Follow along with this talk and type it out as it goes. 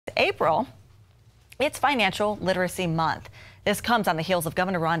April, it's Financial Literacy Month. This comes on the heels of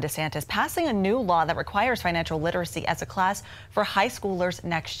Governor Ron DeSantis passing a new law that requires financial literacy as a class for high schoolers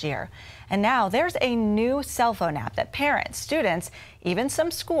next year. And now there's a new cell phone app that parents, students, even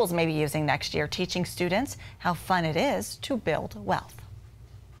some schools may be using next year, teaching students how fun it is to build wealth.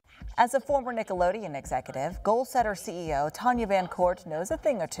 As a former Nickelodeon executive, Goalsetter CEO Tanya Van Court knows a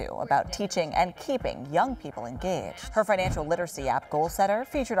thing or two about teaching and keeping young people engaged. Her financial literacy app, Goalsetter,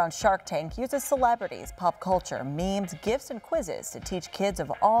 featured on Shark Tank, uses celebrities, pop culture, memes, gifts, and quizzes to teach kids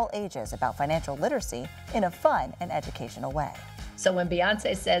of all ages about financial literacy in a fun and educational way. So when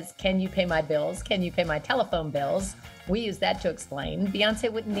Beyonce says, "Can you pay my bills? Can you pay my telephone bills?" we use that to explain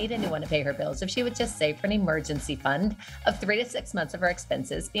Beyonce wouldn't need anyone to pay her bills. If she would just save for an emergency fund of 3 to 6 months of her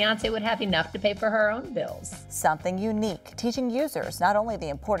expenses, Beyonce would have enough to pay for her own bills. Something unique, teaching users not only the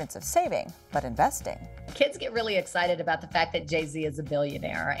importance of saving, but investing. Kids get really excited about the fact that Jay-Z is a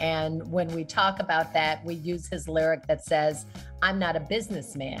billionaire. And when we talk about that, we use his lyric that says, "I'm not a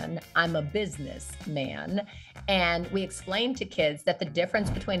businessman, I'm a businessman." And we explain to kids that the difference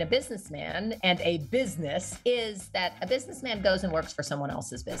between a businessman and a business is that a businessman goes and works for someone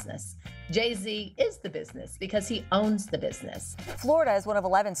else's business. Jay-Z is the business because he owns the business. Florida is one of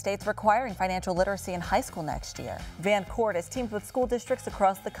 11 states requiring financial literacy in high school next year. Van Court has teamed with school districts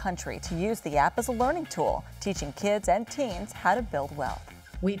across the country to use the app as a learning tool, teaching kids and teens how to build wealth.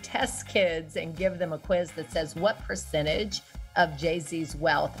 We test kids and give them a quiz that says what percentage of Jay-Z's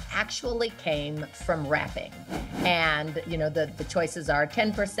wealth actually came from rapping. And, the choices are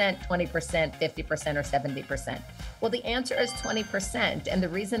 10%, 20%, 50%, or 70%. Well, the answer is 20%. And the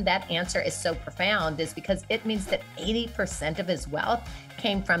reason that answer is so profound is because it means that 80% of his wealth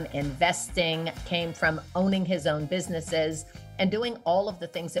came from investing, came from owning his own businesses, and doing all of the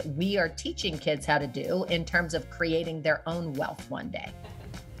things that we are teaching kids how to do in terms of creating their own wealth one day.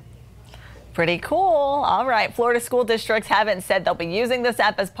 Pretty cool. All right. Florida school districts haven't said they'll be using this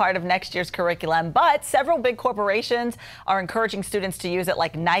app as part of next year's curriculum, but several big corporations are encouraging students to use it,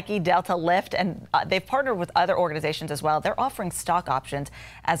 like Nike, Delta, Lyft, and they've partnered with other organizations as well. They're offering stock options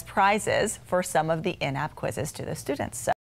as prizes for some of the in-app quizzes to the students.